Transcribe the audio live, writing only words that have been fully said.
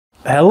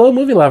Hello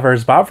movie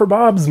lovers, Bob for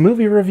Bob's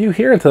Movie Review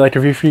here, and today I'd like to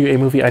review for you a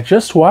movie I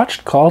just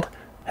watched called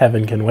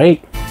Heaven Can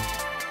Wait.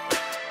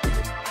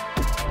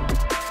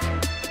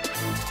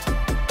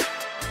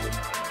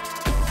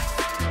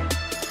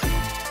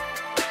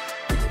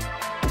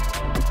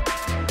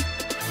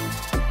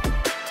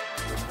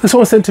 This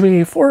one was sent to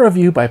me for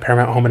review by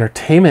Paramount Home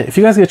Entertainment. If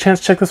you guys get a chance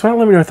to check this one out,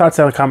 let me know your thoughts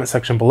down in the comment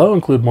section below.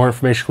 Include more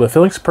information with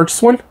links to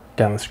purchase one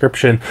down in the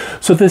description.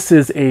 So this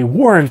is a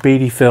Warren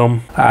Beatty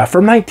film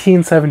from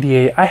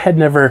 1978. I had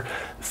never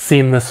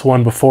seen this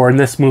one before. In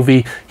this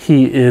movie,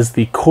 he is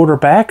the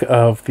quarterback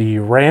of the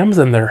Rams,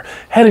 and they're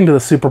heading to the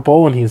Super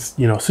Bowl, and he's,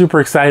 super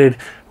excited,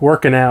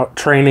 working out,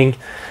 training,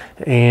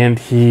 and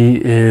he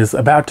is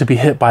about to be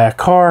hit by a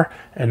car,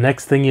 and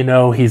next thing you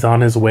know, he's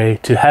on his way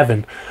to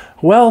heaven.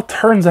 Well,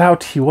 turns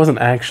out he wasn't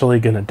actually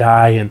going to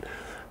die, and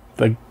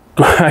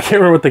I can't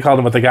remember what they called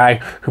him, but the guy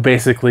who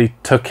basically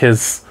took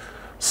his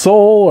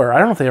soul, or I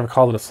don't know if they ever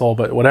called it a soul,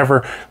 but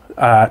whatever,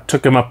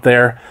 took him up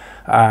there,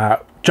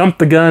 jumped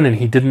the gun, and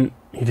he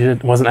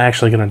wasn't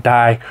actually going to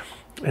die.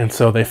 And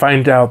so they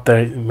find out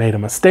they made a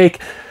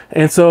mistake,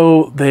 and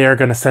so they are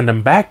going to send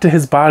him back to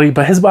his body,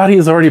 but his body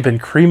has already been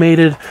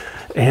cremated.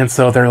 And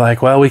so they're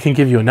like, well, we can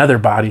give you another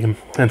body.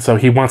 And so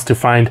he wants to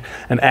find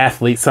an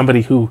athlete,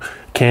 somebody who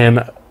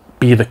can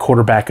be the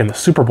quarterback in the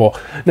Super Bowl.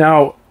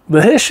 Now,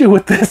 the issue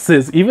with this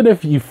is, even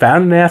if you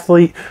found an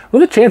athlete,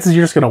 what are the chances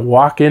you're just going to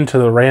walk into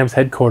the Rams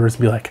headquarters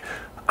and be like,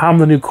 I'm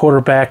the new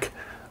quarterback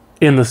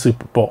in the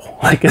Super Bowl?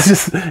 Like,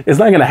 it's not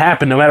going to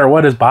happen no matter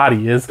what his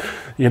body is.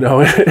 It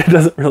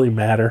doesn't really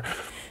matter.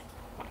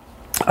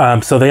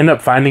 So they end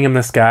up finding him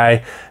this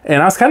guy,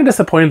 and I was kind of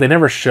disappointed they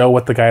never show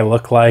what the guy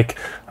looked like,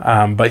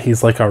 but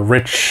he's like a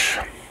rich...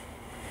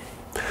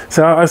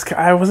 So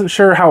I wasn't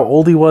sure how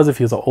old he was, if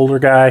he was an older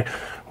guy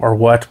or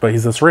what, but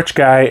he's this rich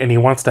guy, and he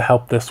wants to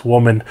help this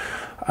woman,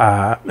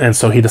 and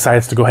so he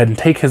decides to go ahead and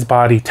take his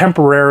body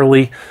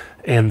temporarily,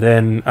 and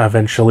then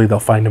eventually they'll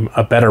find him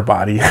a better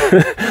body.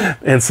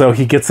 And so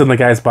he gets in the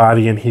guy's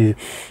body, and he's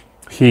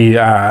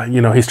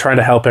trying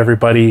to help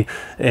everybody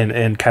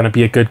and kind of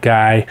be a good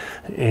guy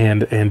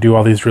and do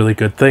all these really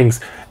good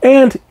things,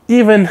 and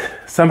even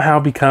somehow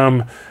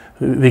become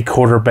the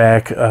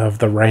quarterback of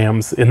the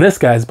Rams in this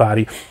guy's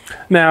body.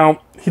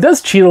 Now, he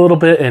does cheat a little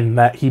bit in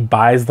that he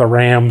buys the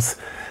Rams,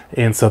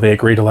 and so they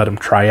agree to let him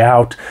try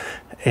out,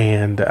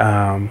 and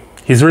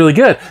he's really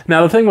good.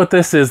 Now, the thing with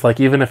this is, like,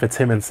 even if it's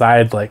him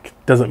inside, like,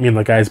 doesn't mean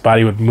the guy's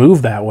body would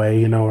move that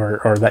way,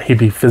 or that he'd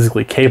be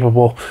physically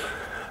capable.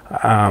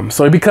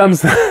 So he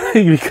becomes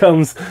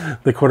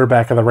the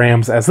quarterback of the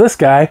Rams as this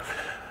guy,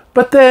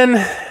 but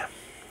then,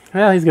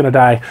 well, he's gonna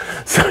die,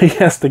 so he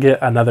has to get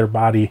another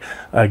body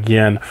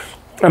again.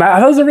 And I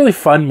thought it was a really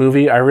fun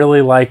movie. I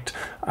really liked,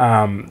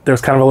 there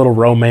was kind of a little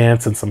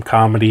romance and some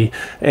comedy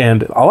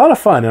and a lot of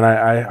fun, and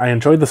I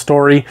enjoyed the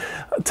story.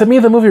 To me,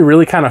 the movie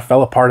really kind of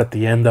fell apart at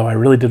the end, though. I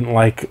really didn't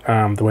like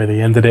the way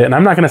they ended it, and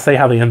I'm not going to say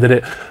how they ended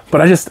it, but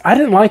I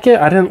didn't like it.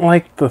 I didn't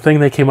like the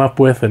thing they came up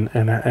with and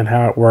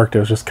how it worked. It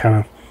was just kind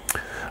of,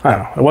 I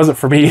don't know, it wasn't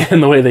for me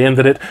in the way they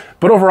ended it.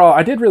 But overall,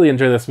 I did really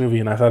enjoy this movie,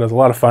 and I thought it was a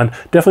lot of fun.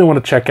 Definitely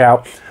want to check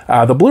out.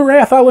 The Blu-ray,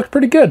 I thought, looked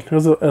pretty good. It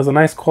was a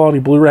nice quality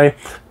Blu-ray.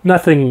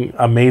 Nothing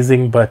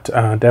amazing, but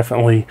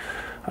definitely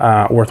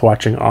worth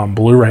watching on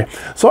Blu-ray.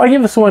 So I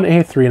give this one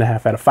a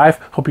 3.5 out of 5.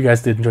 Hope you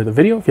guys did enjoy the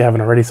video. If you haven't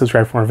already,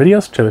 subscribe for more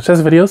videos, check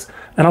the videos,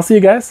 and I'll see you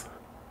guys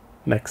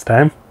next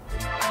time.